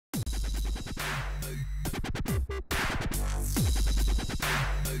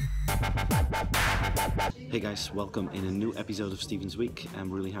Hey guys, welcome in a new episode of Steven's Week.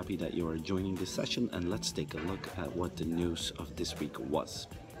 I'm really happy that you are joining this session, and let's take a look at what the news of this week was.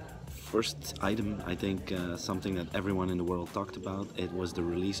 First item, I think something that everyone in the world talked about, it was the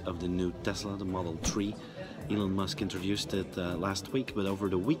release of the new Tesla, the Model 3. Elon Musk introduced it last week, but over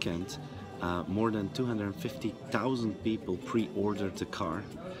the weekend, more than 250,000 people pre-ordered the car.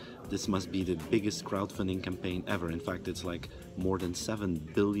 This must be the biggest crowdfunding campaign ever. In fact, it's like more than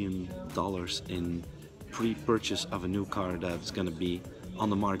 $7 billion in pre-purchase of a new car that's going to be on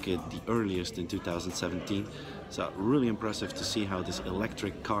the market the earliest in 2017. So really impressive to see how this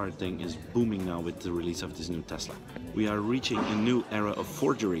electric car thing is booming now with the release of this new Tesla. We are reaching a new era of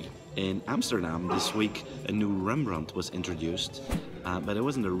forgery. In Amsterdam this week, a new Rembrandt was introduced, but it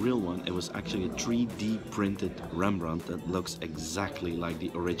wasn't a real one. It was actually a 3D printed Rembrandt that looks exactly like the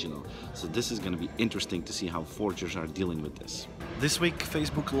original. So this is going to be interesting to see how forgers are dealing with this. This week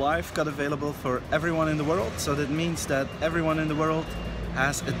Facebook Live got available for everyone in the world, so that means that everyone in the world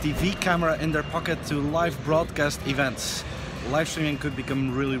has a TV camera in their pocket to live broadcast events. Live streaming could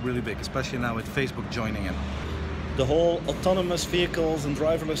become really big, especially now with Facebook joining in. The whole autonomous vehicles and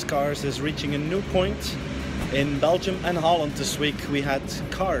driverless cars is reaching a new point. In Belgium and Holland this week we had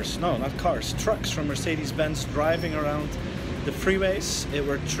trucks from Mercedes-Benz driving around the freeways. It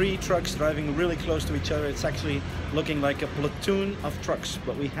were 3 trucks driving really close to each other. It's actually looking like a platoon of trucks,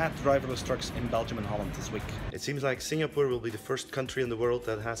 but we had driverless trucks in Belgium and Holland this week. It seems like Singapore will be the first country in the world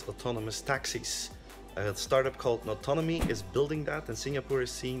that has autonomous taxis. A startup called Autonomy is building that, and Singapore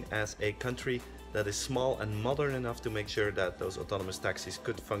is seen as a country that is small and modern enough to make sure that those autonomous taxis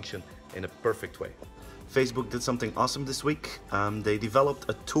could function in a perfect way. Facebook did something awesome this week. They developed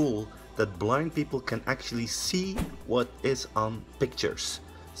a tool that blind people can actually see what is on pictures.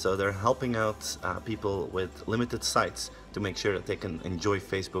 So they're helping out people with limited sights to make sure that they can enjoy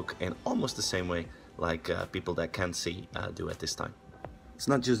Facebook in almost the same way like people that can see do at this time. It's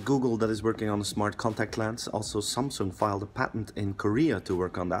not just Google that is working on a smart contact lens, also Samsung filed a patent in Korea to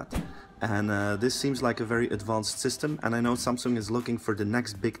work on that. And this seems like a very advanced system, and I know Samsung is looking for the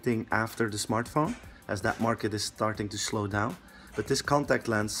next big thing after the smartphone, as that market is starting to slow down. But this contact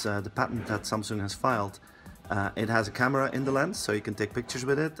lens, the patent that Samsung has filed, it has a camera in the lens, so you can take pictures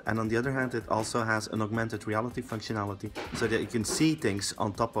with it, and on the other hand it also has an augmented reality functionality, so that you can see things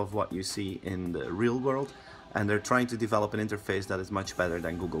on top of what you see in the real world. And they're trying to develop an interface that is much better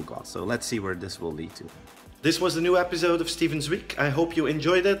than Google Glass. So let's see where this will lead to. This was the new episode of Steven's Week. I hope you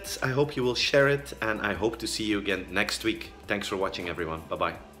enjoyed it. I hope you will share it, and I hope to see you again next week. Thanks for watching, everyone.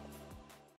 Bye-bye.